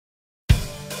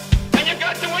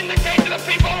indicate to the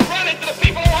people who run it, to the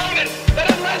people who own it, that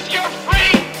unless you're free,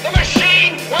 the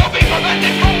machine will be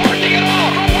prevented from working at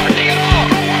all, from working at all,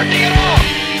 from working at all.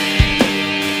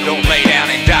 Don't lay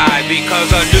down and die because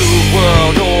a new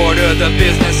world order, the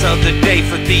business of the day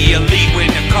for the elite when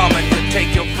they're coming to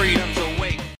take your freedoms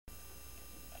away.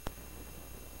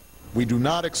 We do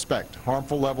not expect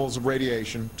harmful levels of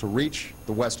radiation to reach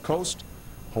the West Coast,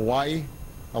 Hawaii,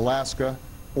 Alaska,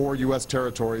 or U.S.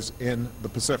 territories in the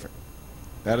Pacific.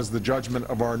 That is the judgment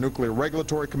of our Nuclear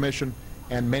Regulatory Commission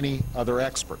and many other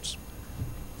experts.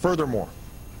 Furthermore,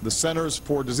 the Centers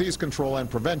for Disease Control and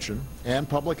Prevention and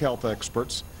public health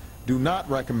experts do not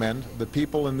recommend that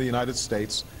people in the United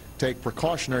States take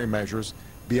precautionary measures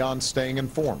beyond staying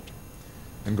informed.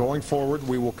 And going forward,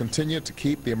 we will continue to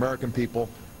keep the American people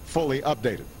fully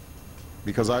updated,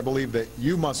 because I believe that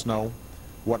you must know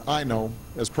what I know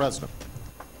as president.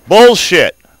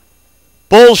 Bullshit.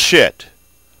 Bullshit.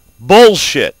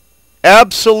 Bullshit.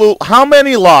 Absolute. How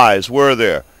many lies were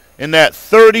there in that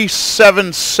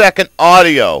 37-second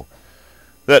audio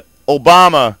that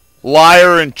Obama,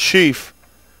 liar-in-chief,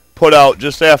 put out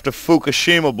just after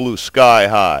Fukushima blew sky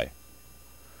high?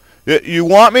 You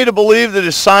want me to believe that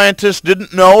his scientists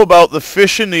didn't know about the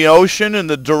fish in the ocean and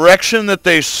the direction that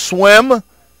they swim?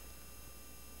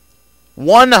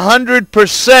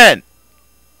 100%.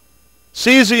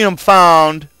 Cesium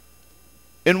found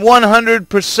in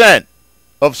 100%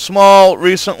 of small,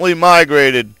 recently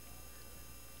migrated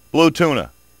blue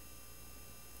tuna.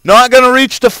 Not going to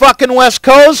reach the fucking West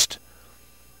Coast?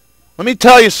 Let me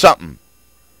tell you something.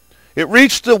 It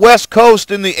reached the West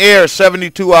Coast in the air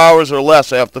 72 hours or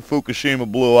less after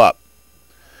Fukushima blew up.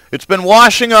 It's been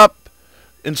washing up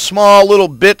in small little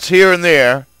bits here and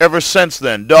there ever since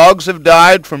then. Dogs have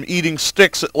died from eating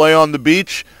sticks that lay on the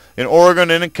beach in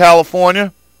Oregon and in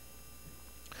California.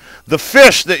 The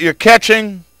fish that you're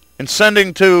catching and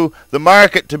sending to the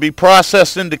market to be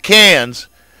processed into cans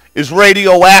is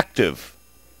radioactive.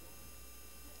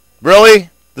 Really?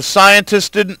 The scientists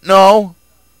didn't know?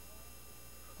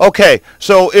 Okay,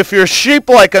 so if you're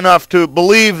sheep-like enough to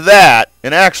believe that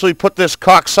and actually put this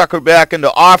cocksucker back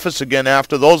into office again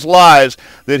after those lies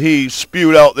that he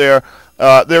spewed out there,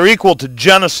 they're equal to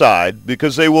genocide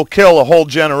because they will kill a whole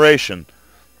generation.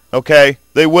 Okay?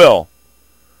 They will.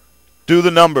 Do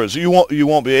the numbers. You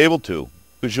won't be able to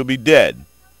because you'll be dead.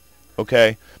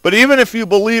 Okay? But even if you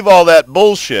believe all that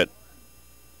bullshit,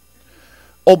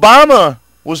 Obama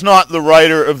was not the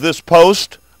writer of this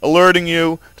post alerting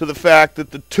you to the fact that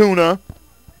the tuna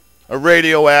are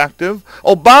radioactive.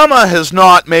 Obama has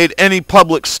not made any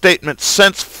public statements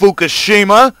since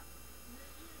Fukushima.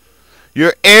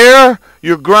 Your air,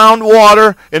 your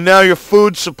groundwater, and now your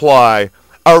food supply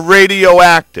are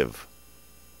radioactive.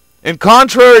 And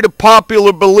contrary to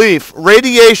popular belief,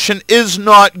 radiation is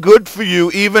not good for you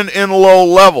even in low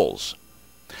levels.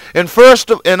 And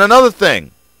another thing,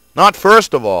 not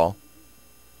first of all,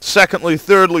 secondly,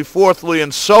 thirdly, fourthly,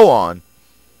 and so on,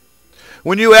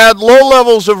 when you add low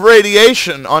levels of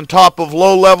radiation on top of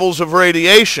low levels of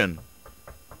radiation,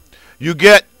 you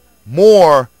get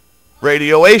more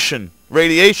radiation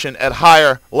at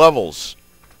higher levels.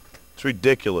 It's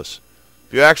ridiculous.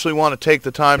 If you actually want to take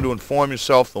the time to inform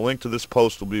yourself, the link to this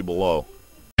post will be below.